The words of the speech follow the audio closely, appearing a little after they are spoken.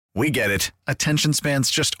We get it. Attention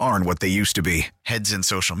spans just aren't what they used to be. Heads in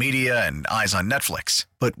social media and eyes on Netflix.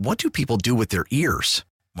 But what do people do with their ears?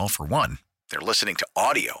 Well, for one, they're listening to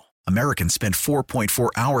audio. Americans spend 4.4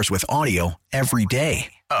 hours with audio every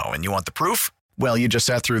day. Oh, and you want the proof? Well, you just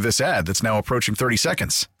sat through this ad that's now approaching 30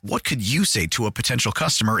 seconds. What could you say to a potential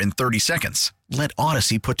customer in 30 seconds? Let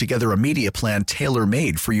Odyssey put together a media plan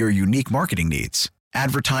tailor-made for your unique marketing needs.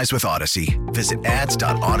 Advertise with Odyssey. Visit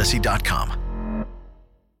ads.odyssey.com.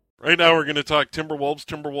 Right now we're going to talk Timberwolves.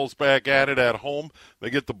 Timberwolves back at it at home.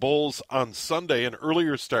 They get the Bulls on Sunday, an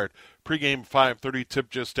earlier start. Pregame 5:30,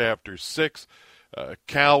 tip just after 6.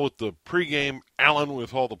 Cal with the pregame, Allen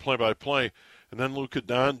with all the play-by-play, and then Luka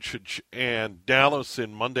Doncic and Dallas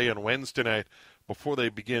in Monday and Wednesday night before they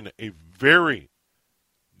begin a very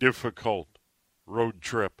difficult road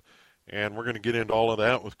trip. And we're going to get into all of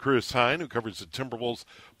that with Chris Hine, who covers the Timberwolves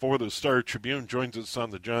for the Star Tribune, joins us on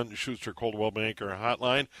the John Schuster Coldwell Banker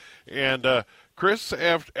Hotline. And Chris,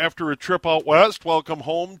 after a trip out west, welcome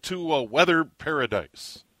home to weather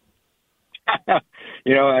paradise.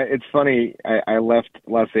 It's funny. I left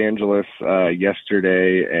Los Angeles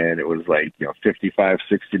yesterday, and it was 55,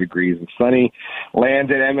 60 degrees and sunny.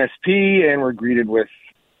 Landed MSP, and we're greeted with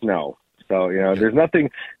snow. So, there's nothing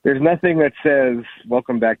that says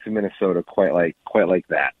welcome back to Minnesota quite like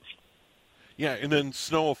that. Yeah, and then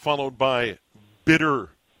snow followed by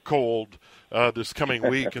bitter cold this coming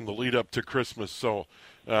week in the lead up to Christmas. So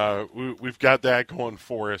we've got that going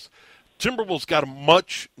for us. Timberwolves got a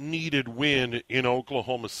much-needed win in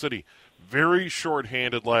Oklahoma City. Very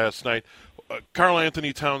short-handed last night. Karl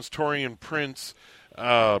Anthony Towns, Taurean Prince,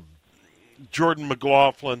 Jordan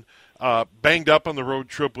McLaughlin. Banged up on the road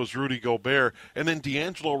trip was Rudy Gobert. And then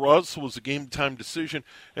D'Angelo Russell was a game-time decision.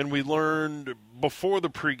 And we learned before the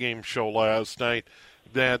pregame show last night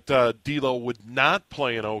that D'Lo would not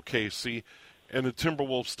play in OKC, and the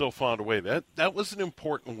Timberwolves still found a way. That was an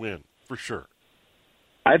important win, for sure.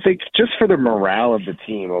 I think just for the morale of the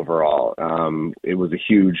team overall, it was a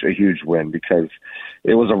huge win because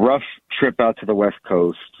it was a rough trip out to the West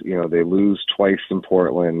Coast. They lose twice in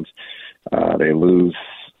Portland. They lose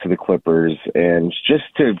to the Clippers, and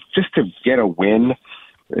just to get a win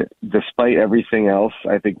despite everything else,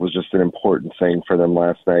 I think was just an important thing for them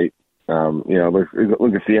last night. Look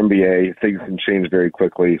at the NBA. Things can change very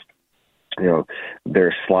quickly.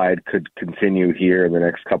 Their slide could continue here in the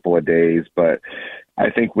next couple of days, but I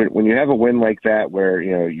think when you have a win like that where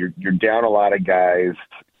you're down a lot of guys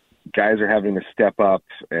are having to step up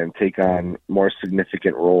and take on more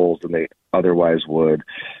significant roles than they otherwise would.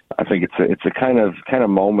 I think it's a kind of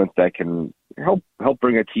moment that can help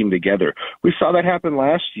bring a team together. We saw that happen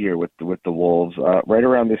last year with the Wolves, right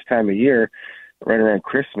around this time of year, right around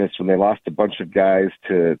Christmas when they lost a bunch of guys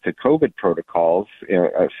to COVID protocols.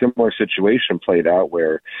 A similar situation played out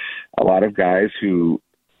where a lot of guys who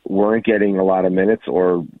weren't getting a lot of minutes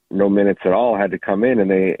or no minutes at all had to come in, and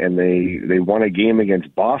they won a game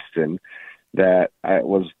against Boston that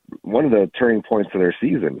was one of the turning points of their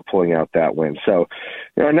season, pulling out that win. So,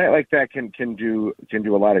 a night like that can do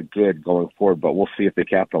a lot of good going forward, but we'll see if they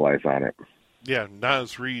capitalize on it. Yeah,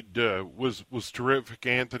 Naz Reid was terrific.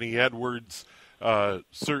 Anthony Edwards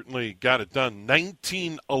certainly got it done.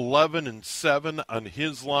 19, 11, and 7 on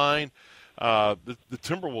his line. The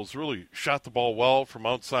Timberwolves really shot the ball well from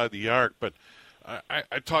outside the arc, but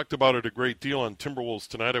I talked about it a great deal on Timberwolves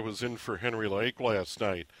Tonight. I was in for Henry Lake last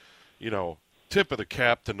night. Tip of the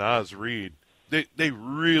cap to Naz Reid. They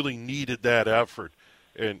really needed that effort,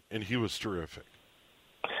 and he was terrific.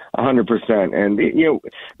 100%. And,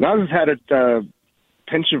 Naz has had a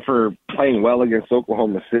penchant for playing well against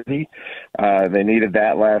Oklahoma City. They needed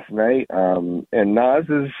that last night. And Naz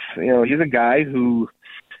is, he's a guy who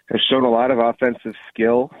has shown a lot of offensive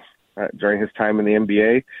skill during his time in the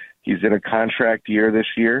NBA. He's in a contract year this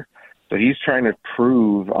year. So he's trying to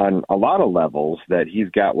prove on a lot of levels that he's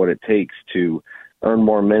got what it takes to earn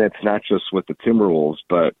more minutes, not just with the Timberwolves,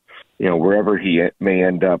 but, wherever he may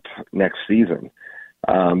end up next season.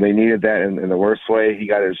 They needed that in the worst way. He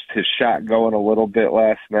got his shot going a little bit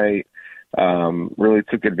last night. Really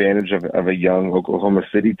took advantage of a young Oklahoma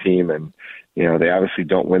City team, and they obviously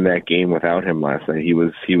don't win that game without him last night. He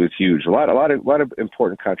was huge. A lot of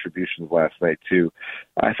important contributions last night too.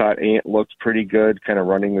 I thought Ant looked pretty good, kind of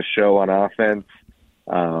running the show on offense.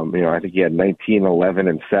 I think he had 19, 11,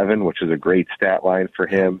 and 7, which is a great stat line for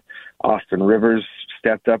him. Austin Rivers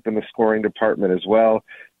stepped up in the scoring department as well.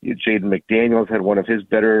 Jaden McDaniels had one of his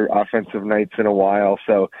better offensive nights in a while.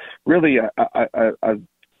 So really a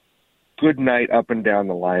good night up and down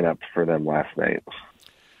the lineup for them last night.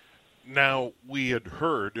 Now, we had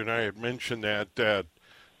heard, and I had mentioned that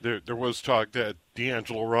There was talk that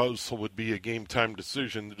D'Angelo Russell would be a game-time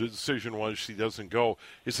decision. The decision was he doesn't go.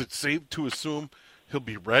 Is it safe to assume he'll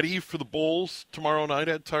be ready for the Bulls tomorrow night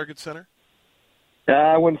at Target Center?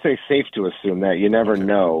 I wouldn't say safe to assume that. You never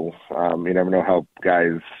know. You never know how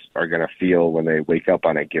guys are going to feel when they wake up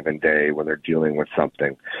on a given day when they're dealing with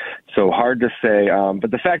something. So hard to say.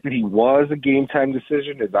 But the fact that he was a game-time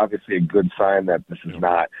decision is obviously a good sign that this is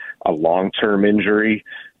not a long-term injury.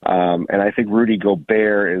 And I think Rudy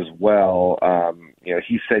Gobert as well.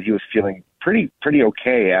 He said he was feeling pretty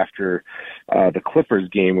okay after the Clippers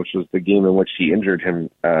game, which was the game in which he injured him.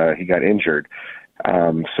 He got injured.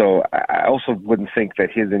 So I also wouldn't think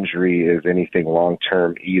that his injury is anything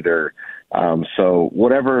long-term either. So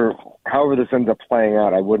however this ends up playing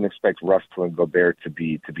out, I wouldn't expect Russell and Gobert to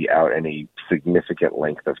be out any significant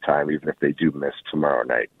length of time, even if they do miss tomorrow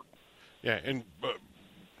night. Yeah, and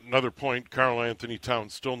another point, Karl Anthony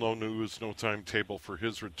Towns, still no news, no timetable for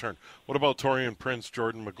his return. What about Taurean Prince,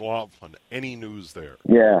 Jordan McLaughlin? Any news there?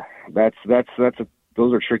 Yeah, those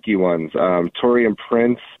are tricky ones. Taurean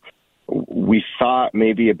Prince, we thought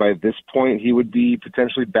maybe by this point he would be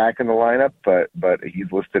potentially back in the lineup, but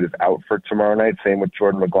he's listed as out for tomorrow night. Same with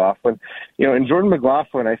Jordan McLaughlin. And Jordan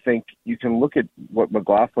McLaughlin, I think you can look at what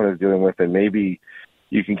McLaughlin is dealing with, and maybe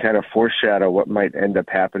you can kind of foreshadow what might end up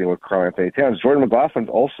happening with Karl Anthony Towns. Jordan McLaughlin's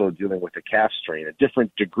also dealing with a calf strain, a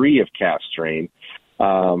different degree of calf strain.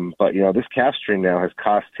 But this calf strain now has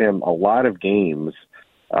cost him a lot of games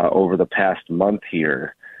over the past month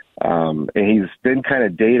here. And he's been kind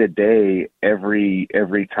of day to day every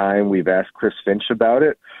time we've asked Chris Finch about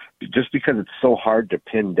it, just because it's so hard to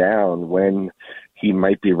pin down when he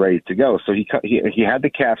might be ready to go. So he had the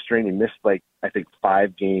calf strain. He missed I think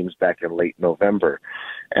 5 games back in late November,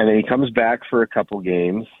 and then he comes back for a couple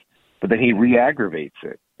games, but then he re-aggravates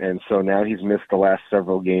it. And so now he's missed the last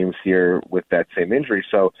several games here with that same injury.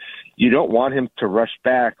 So you don't want him to rush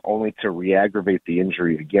back only to re-aggravate the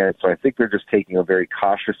injury again. So I think they're just taking a very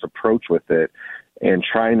cautious approach with it and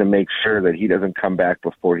trying to make sure that he doesn't come back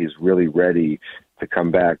before he's really ready to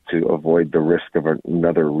come back to avoid the risk of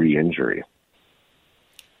another re-injury.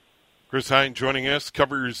 Chris Hine joining us,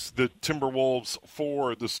 covers the Timberwolves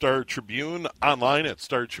for the Star Tribune, online at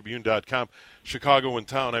startribune.com, Chicago in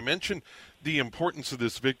town. I mentioned the importance of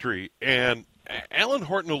this victory, and Alan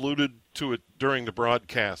Horton alluded to it during the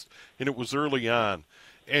broadcast, and it was early on,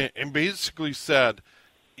 and basically said,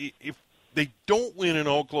 if they don't win in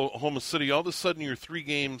Oklahoma City, all of a sudden you're 3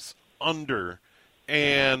 games under,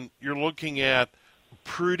 and you're looking at a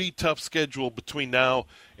pretty tough schedule between now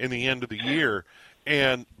and the end of the year,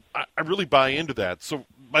 and I really buy into that. So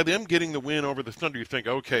by them getting the win over the Thunder, you think,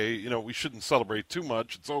 okay, we shouldn't celebrate too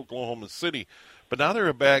much. It's Oklahoma City. But now they're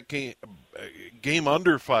a back game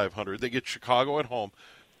under 500. They get Chicago at home,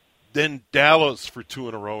 then Dallas for 2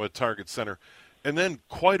 in a row at Target Center, and then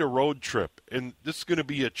quite a road trip. And this is going to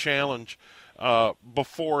be a challenge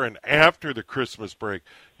before and after the Christmas break.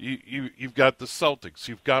 You've got the Celtics,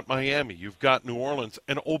 you've got Miami, you've got New Orleans,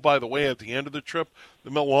 and oh, by the way, at the end of the trip,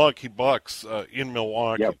 the Milwaukee Bucks in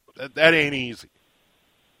Milwaukee. Yep. That ain't easy.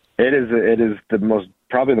 It is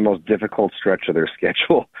probably the most difficult stretch of their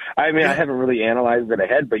schedule. I mean, I haven't really analyzed it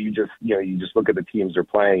ahead, but you just look at the teams they're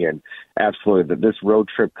playing, and absolutely this road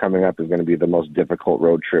trip coming up is going to be the most difficult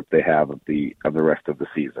road trip they have of the rest of the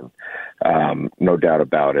season. No doubt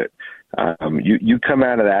about it. You come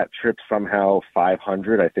out of that trip somehow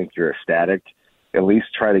 500. I think you're ecstatic. At least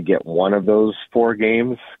try to get one of those 4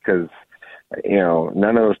 games, because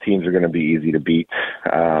none of those teams are going to be easy to beat.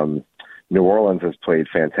 New Orleans has played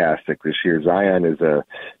fantastic this year. Zion is a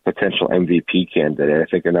potential MVP candidate.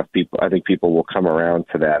 I think people will come around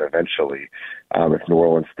to that eventually if New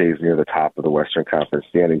Orleans stays near the top of the Western Conference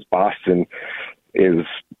standings. Boston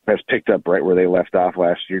has picked up right where they left off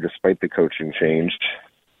last year, despite the coaching change.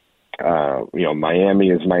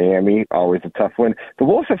 Miami is Miami, always a tough win. The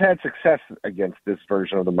Wolves have had success against this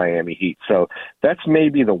version of the Miami Heat. So that's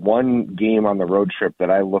maybe the one game on the road trip that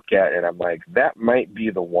I look at and I'm like, that might be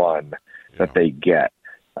the one that they get.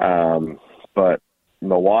 But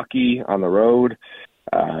Milwaukee on the road,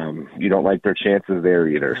 you don't like their chances there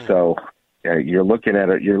either. So you're looking at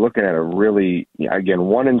a really, again,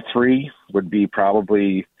 1-3 would be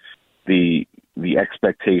probably the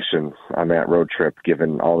expectation on that road trip,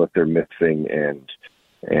 given all that they're missing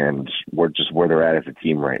and where they're at as a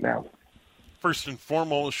team right now. First and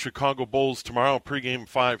foremost, Chicago Bulls tomorrow, pregame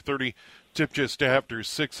 5:30, tip just after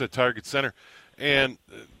 6 at Target Center. And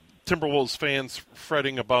Timberwolves fans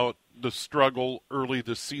fretting about the struggle early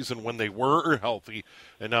this season when they were healthy,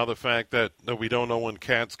 and now the fact that we don't know when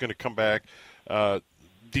Cat's going to come back.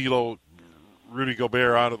 D'Lo Rudy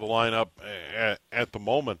Gobert out of the lineup at the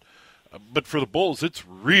moment. But for the Bulls, it's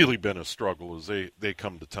really been a struggle as they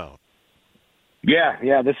come to town.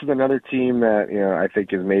 Yeah, this is another team that, I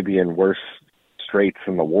think is maybe in worse straits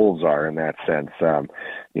than the Wolves are in that sense. A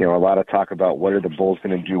lot of talk about what are the Bulls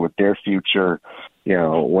going to do with their future,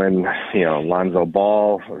 when, Lonzo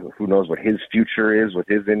Ball, who knows what his future is with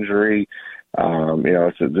his injury.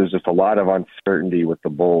 There's just a lot of uncertainty with the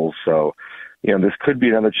Bulls. So, this could be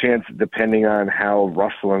another chance, depending on how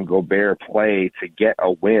Russell and Gobert play, to get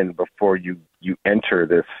a win before you enter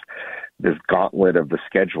this gauntlet of the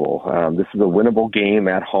schedule. This is a winnable game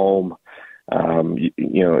at home.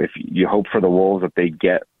 If you hope for the Wolves that they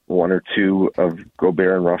get one or two of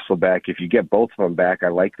Gobert and Russell back. If you get both of them back, I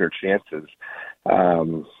like their chances.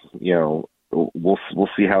 We'll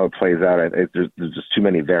see how it plays out. There's just too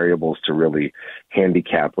many variables to really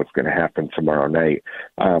handicap what's going to happen tomorrow night.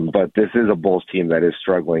 But this is a Bulls team that is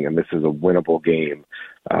struggling, and this is a winnable game,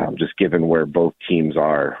 just given where both teams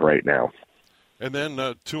are right now. And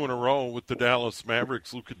then 2 in a row with the Dallas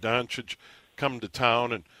Mavericks. Luka Doncic come to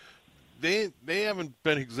town, and they haven't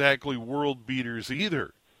been exactly world beaters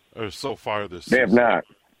either so far this season. They have not.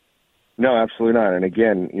 No, absolutely not. And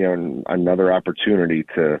again, another opportunity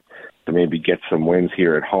to maybe get some wins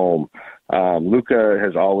here at home. Luka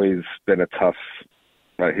has always been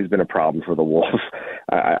he's been a problem for the Wolves.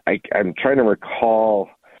 I'm trying to recall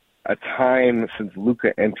a time since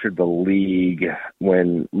Luka entered the league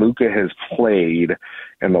when Luka has played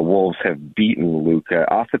and the Wolves have beaten Luka.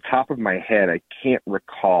 Off the top of my head, I can't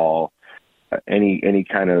recall any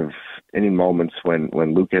moments when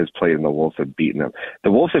Luka has played and the Wolves have beaten him.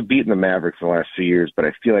 The Wolves have beaten the Mavericks in the last 2 years, but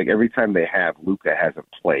I feel like every time they have, Luka hasn't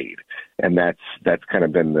played, and that's kind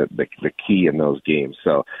of been the key in those games.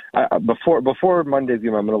 So before Monday's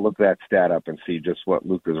game, I'm going to look that stat up and see just what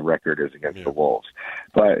Luka's record is against the Wolves.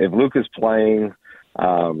 But if Luka's playing,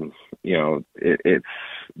 it's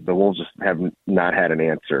the Wolves just have not had an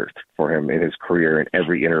answer for him in his career in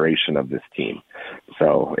every iteration of this team.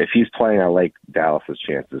 So if he's playing, I like Dallas's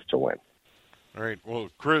chances to win. All right. Well,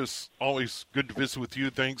 Chris, always good to visit with you.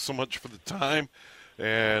 Thanks so much for the time.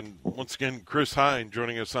 And once again, Chris Hine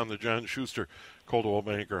joining us on the John Schuster Coldwell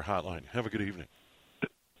Banker Hotline. Have a good evening.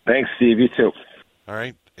 Thanks, Steve. You too. All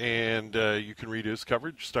right. And you can read his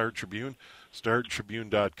coverage, Star Tribune,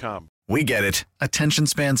 StarTribune.com. We get it. Attention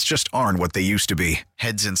spans just aren't what they used to be.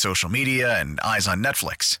 Heads in social media and eyes on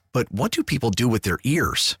Netflix. But what do people do with their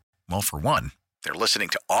ears? Well, for one, they're listening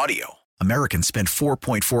to audio. Americans spend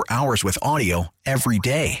 4.4 hours with audio every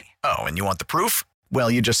day. Oh, and you want the proof?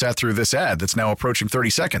 Well, you just sat through this ad that's now approaching 30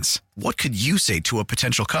 seconds. What could you say to a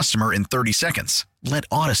potential customer in 30 seconds? Let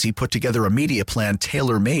Odyssey put together a media plan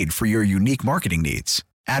tailor-made for your unique marketing needs.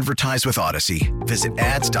 Advertise with Odyssey. Visit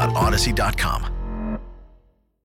ads.odyssey.com.